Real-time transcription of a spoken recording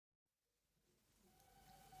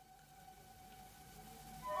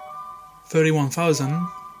31,000,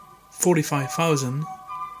 45,000,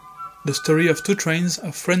 the story of two trains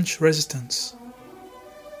of French resistance.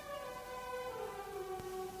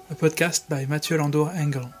 A podcast by Mathieu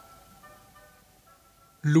Landour-Engel.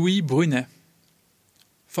 Louis Brunet,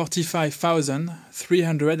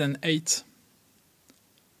 45,308.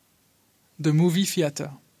 The movie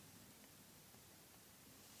theatre.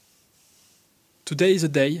 Today is a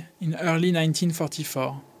day in early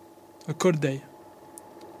 1944, a cold day.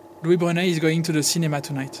 Louis Brunet is going to the cinema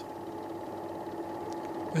tonight.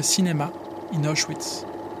 A cinema in Auschwitz.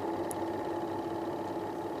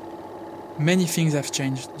 Many things have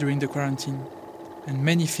changed during the quarantine, and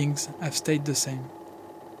many things have stayed the same.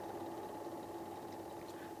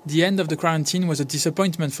 The end of the quarantine was a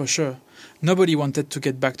disappointment for sure. Nobody wanted to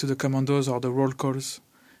get back to the commandos or the roll calls.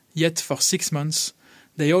 Yet for 6 months,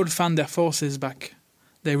 they all found their forces back.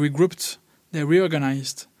 They regrouped, they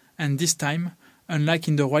reorganized, and this time, unlike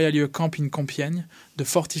in the Royalieu camp in Compiègne, the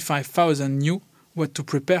 45,000 knew what to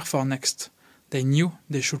prepare for next. They knew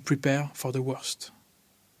they should prepare for the worst.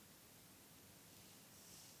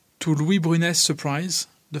 To Louis Brunet's surprise,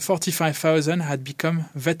 the 45,000 had become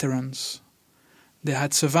veterans. They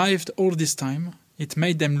had survived all this time, it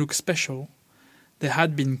made them look special. They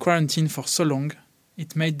had been quarantined for so long,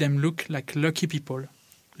 it made them look like lucky people,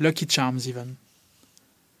 lucky charms even.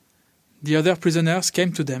 The other prisoners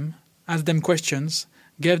came to them, asked them questions,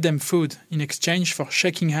 gave them food in exchange for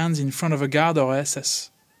shaking hands in front of a guard or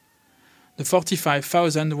SS. The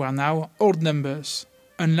 45,000 were now odd numbers,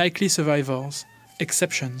 unlikely survivors,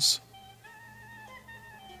 exceptions.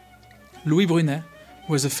 Louis Brunet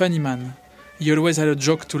was a funny man. He always had a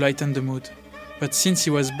joke to lighten the mood. But since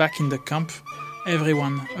he was back in the camp,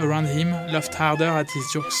 everyone around him laughed harder at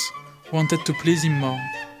his jokes, wanted to please him more.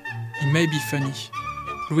 He may be funny.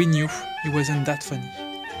 Louis knew he wasn't that funny.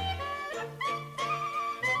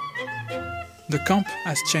 The camp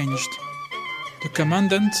has changed. The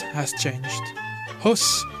commandant has changed.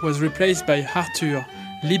 Hoss was replaced by Arthur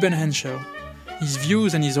Liebenhenschel. His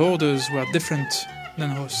views and his orders were different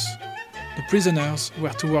than Hoss. The prisoners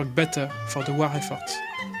were to work better for the war effort.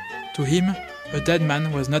 To him, a dead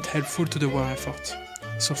man was not helpful to the war effort.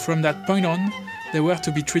 So from that point on, they were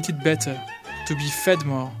to be treated better, to be fed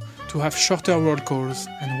more, to have shorter roll calls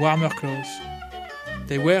and warmer clothes.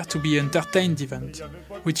 They were to be entertained even,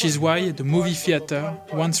 which is why the movie theatre,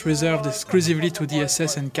 once reserved exclusively to the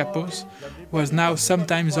SS and capos, was now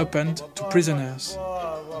sometimes opened to prisoners.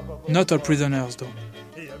 Not all prisoners though.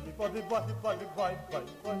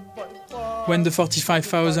 When the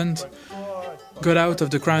 45,000 got out of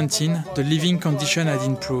the quarantine, the living condition had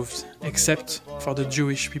improved, except for the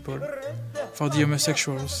Jewish people, for the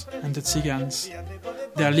homosexuals and the Tsigans.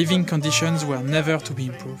 Their living conditions were never to be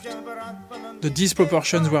improved. The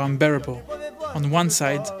disproportions were unbearable. On one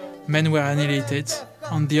side, men were annihilated,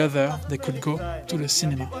 on the other, they could go to the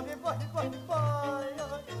cinema.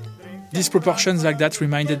 Disproportions like that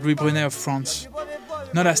reminded Louis Brunet of France.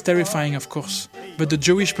 Not as terrifying, of course, but the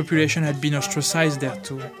Jewish population had been ostracized there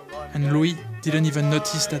too, and Louis didn't even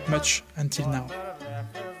notice that much until now.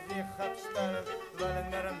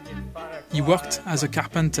 He worked as a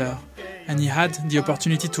carpenter, and he had the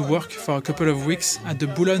opportunity to work for a couple of weeks at the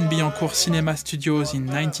Boulogne-Billancourt Cinema Studios in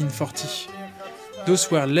 1940.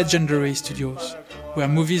 Those were legendary studios, where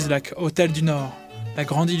movies like Hôtel du Nord, La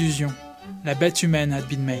Grande Illusion, La Bête Humaine had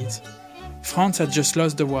been made. France had just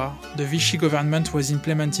lost the war, the Vichy government was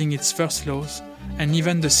implementing its first laws, and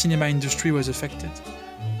even the cinema industry was affected.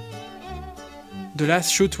 The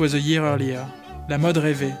last shoot was a year earlier, La Mode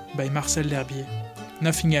Rêvée by Marcel L'Herbier.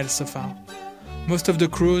 Nothing else so far. Most of the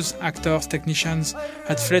crews, actors, technicians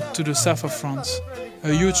had fled to the south of France.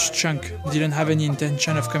 A huge chunk didn't have any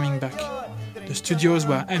intention of coming back. The studios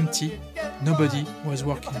were empty, nobody was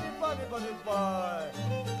working.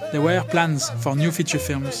 There were plans for new feature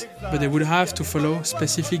films, but they would have to follow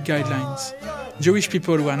specific guidelines. Jewish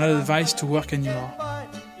people were not advised to work anymore.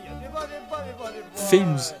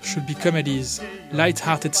 Films should be comedies,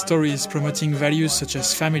 light-hearted stories promoting values such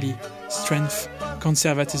as family, strength,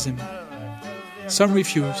 conservatism. Some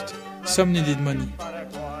refused, some needed money.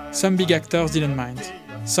 Some big actors didn't mind,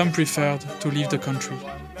 some preferred to leave the country.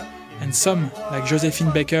 And some, like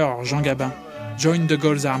Joséphine Baker or Jean Gabin, joined de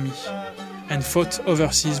Gaulle's army and fought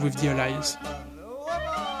overseas with the Allies.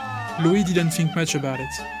 Louis didn't think much about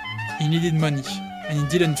it. He needed money, and he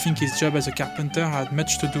didn't think his job as a carpenter had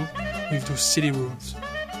much to do with those silly rules.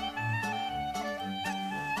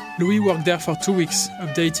 Louis worked there for 2 weeks,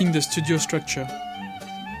 updating the studio structure.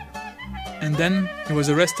 And then he was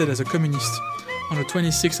arrested as a communist on the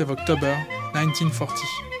 26th of October 1940.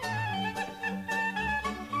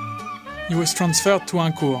 He was transferred to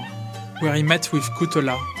Incourt, where he met with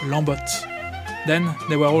Coutelas, Lambot. Then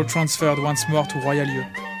they were all transferred once more to Royal-Lieu.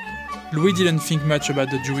 Louis didn't think much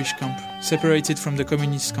about the Jewish camp, separated from the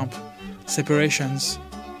communist camp. Separations,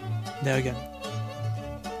 there again.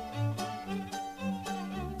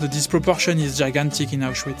 The disproportion is gigantic in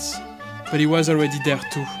Auschwitz, but he was already there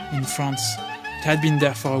too, in France. It had been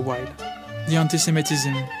there for a while. The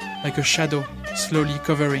anti-Semitism, like a shadow, slowly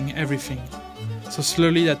covering everything. So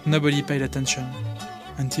slowly that nobody paid attention,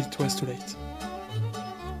 until it was too late.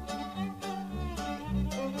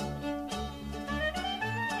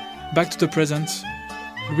 Back to the present,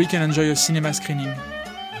 Louis can enjoy a cinema screening.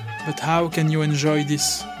 But how can you enjoy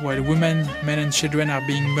this while women, men and children are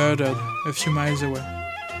being murdered a few miles away?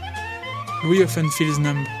 Louis often feels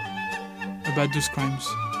numb about those crimes.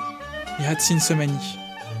 He had seen so many,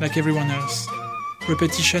 like everyone else.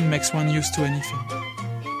 Repetition makes one used to anything.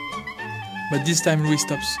 But this time Louis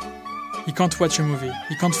stops. He can't watch a movie,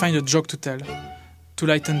 he can't find a joke to tell, to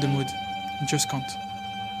lighten the mood. He just can't.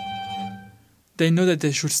 They know that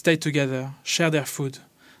they should stay together, share their food.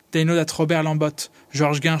 They know that Robert Lambot,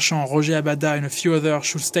 Georges Guinchamp, Roger Abada and a few others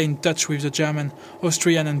should stay in touch with the German,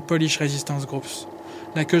 Austrian and Polish resistance groups.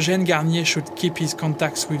 Like Eugène Garnier should keep his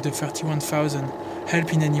contacts with the 31,000,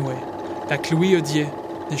 help in any way. Like Louis Odier,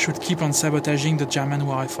 they should keep on sabotaging the German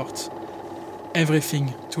war effort.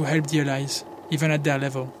 Everything to help the Allies, even at their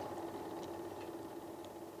level.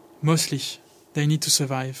 Mostly, they need to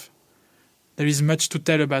survive. There is much to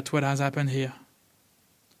tell about what has happened here.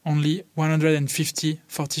 Only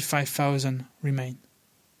 45,000 remain.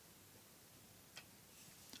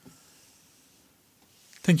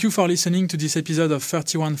 Thank you for listening to this episode of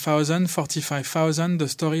 31,000, 45,000, the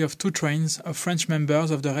story of two trains of French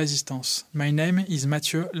members of the Resistance. My name is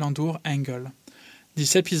Mathieu Landour-Engel.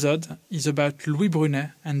 This episode is about Louis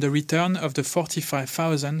Brunet and the return of the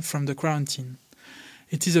 45,000 from the quarantine.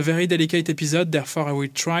 It is a very delicate episode, therefore I will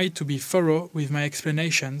try to be thorough with my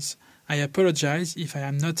explanations. I apologize if I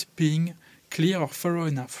am not being clear or thorough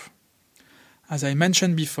enough. As I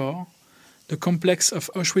mentioned before, the complex of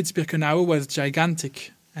Auschwitz-Birkenau was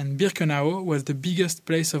gigantic, and Birkenau was the biggest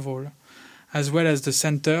place of all, as well as the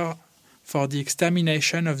center for the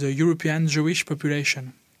extermination of the European Jewish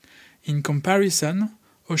population. In comparison,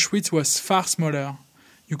 Auschwitz was far smaller.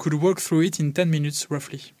 You could walk through it in 10 minutes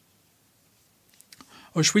roughly.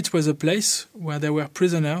 Auschwitz was a place where there were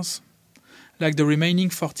prisoners, like the remaining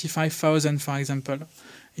 45,000 for example.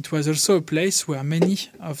 It was also a place where many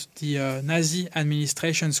of the Nazi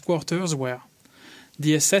administration's quarters were.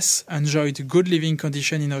 The SS enjoyed good living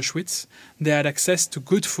conditions in Auschwitz. They had access to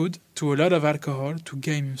good food, to a lot of alcohol, to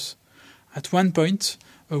games. At one point,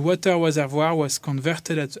 a water reservoir was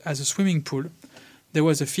converted as a swimming pool. There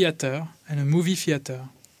was a theater and a movie theater.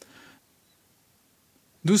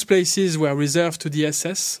 Those places were reserved to the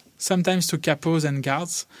SS, sometimes to capos and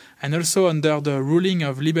guards, and also under the ruling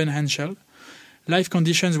of Liebenhenschel. Life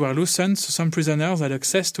conditions were loosened, so some prisoners had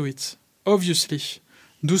access to it. Obviously,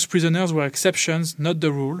 those prisoners were exceptions, not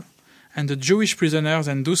the rule, and the Jewish prisoners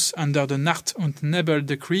and those under the Nacht und Nebel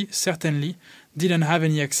decree certainly didn't have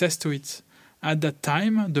any access to it. At that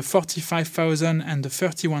time, the 45,000 and the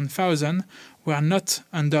 31,000 were not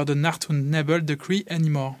under the Nacht und Nebel decree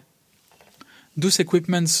anymore. Those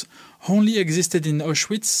equipments only existed in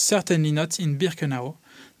Auschwitz, certainly not in Birkenau,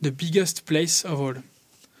 the biggest place of all.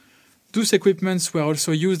 Those equipments were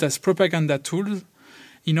also used as propaganda tools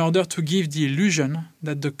in order to give the illusion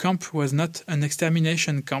that the camp was not an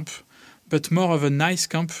extermination camp, but more of a nice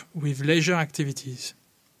camp with leisure activities.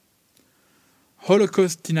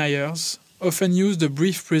 Holocaust deniers often use the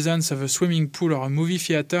brief presence of a swimming pool or a movie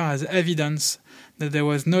theater as evidence that there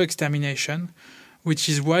was no extermination, which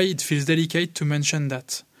is why it feels delicate to mention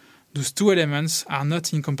that. Those two elements are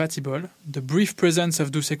not incompatible. The brief presence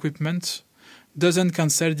of those equipment doesn't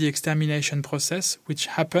cancel the extermination process, which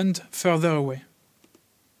happened further away.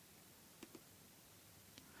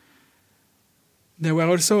 There were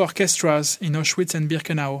also orchestras in Auschwitz and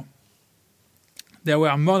Birkenau. There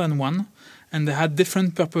were more than one, and they had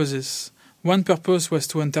different purposes. One purpose was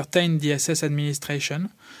to entertain the SS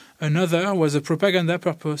administration. Another was a propaganda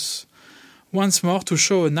purpose. Once more to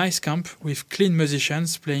show a nice camp with clean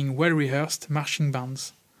musicians playing well-rehearsed marching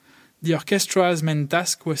bands. The orchestra's main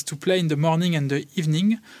task was to play in the morning and the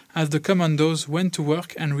evening as the commandos went to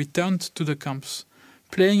work and returned to the camps.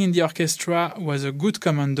 Playing in the orchestra was a good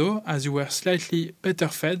commando as you were slightly better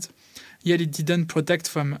fed, yet it didn't protect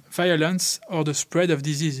from violence or the spread of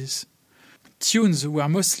diseases. Tunes were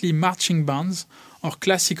mostly marching bands or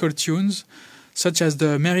classical tunes such as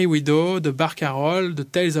the Merry Widow, the Barcarolle, the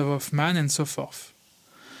Tales of Hoffmann, and so forth.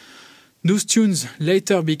 Those tunes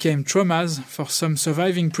later became traumas for some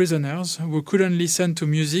surviving prisoners who couldn't listen to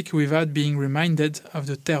music without being reminded of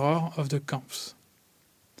the terror of the camps.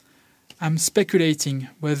 I'm speculating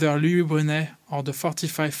whether Louis Brunet or the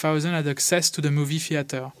 45,000 had access to the movie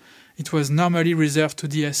theater. It was normally reserved to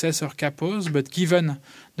DSS or capos, but given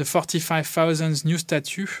the 45,000's new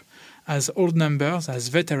statute as old numbers, as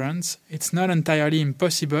veterans, it's not entirely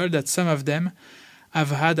impossible that some of them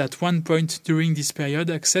have had at one point during this period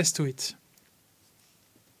access to it.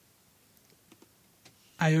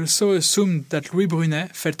 I also assumed that Louis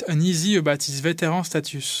Brunet felt uneasy about his veteran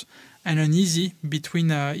status, and uneasy between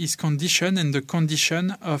his condition and the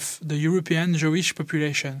condition of the European Jewish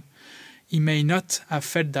population. He may not have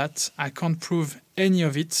felt that, I can't prove any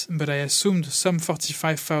of it, but I assumed some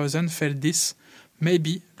 45,000 felt this,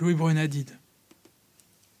 maybe Louis Brunet did.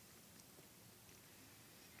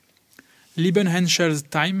 Lieben Henschel's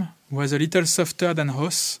time was a little softer than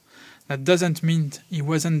Hoss. That doesn't mean he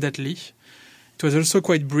wasn't deadly. It was also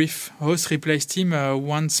quite brief. Hoss replaced him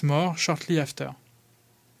once more shortly after.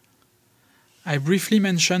 I briefly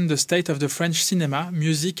mentioned the state of the French cinema,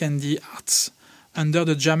 music and the arts under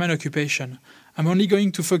the German occupation. I'm only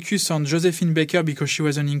going to focus on Josephine Baker because she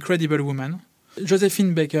was an incredible woman.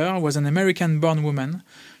 Josephine Baker was an American-born woman.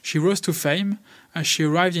 She rose to fame as she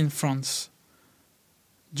arrived in France.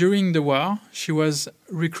 During the war, she was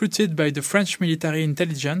recruited by the French military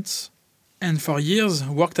intelligence and for years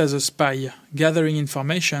worked as a spy, gathering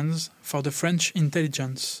information for the French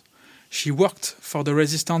intelligence. She worked for the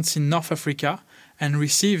resistance in North Africa and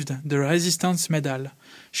received the Resistance Medal.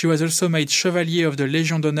 She was also made Chevalier of the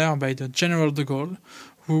Légion d'honneur by the General de Gaulle,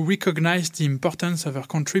 who recognized the importance of her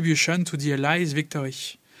contribution to the Allies' victory.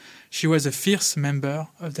 She was a fierce member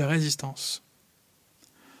of the Resistance.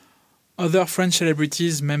 Other French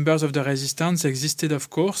celebrities, members of the Resistance, existed of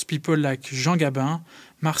course, people like Jean Gabin,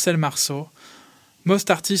 Marcel Marceau.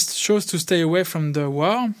 Most artists chose to stay away from the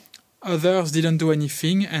war, others didn't do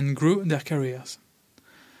anything and grew their careers.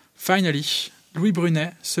 Finally, Louis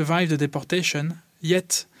Brunet survived the deportation,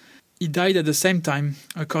 yet he died at the same time,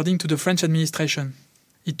 according to the French administration.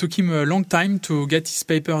 It took him a long time to get his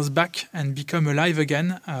papers back and become alive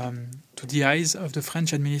again to the eyes of the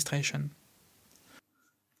French administration.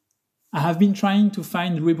 I have been trying to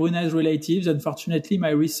find Louis Brunet's relatives. Unfortunately, my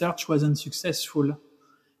research wasn't successful.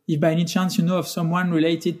 If by any chance you know of someone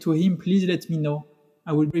related to him, please let me know.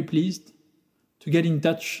 I would be pleased to get in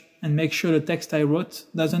touch and make sure the text I wrote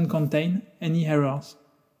doesn't contain any errors.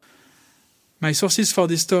 My sources for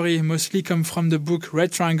this story mostly come from the book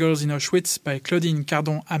Red Triangles in Auschwitz by Claudine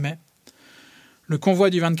Cardon-Hamet, Le Convoi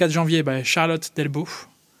du 24 janvier by Charlotte Delbault,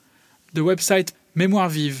 the website Mémoire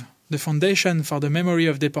Vive, the Foundation for the Memory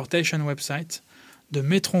of Deportation website, the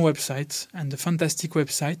Metron website, and the fantastic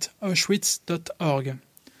website auschwitz.org.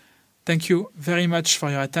 Thank you very much for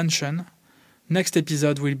your attention. Next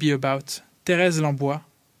episode will be about Thérèse Lambois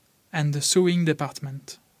and the sewing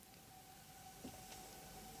department.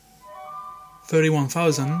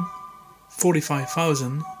 31,000,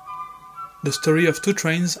 45,000, the story of two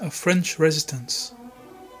trains of French resistance.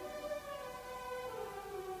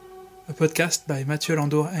 A podcast by Mathieu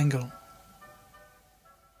Landour-Engel.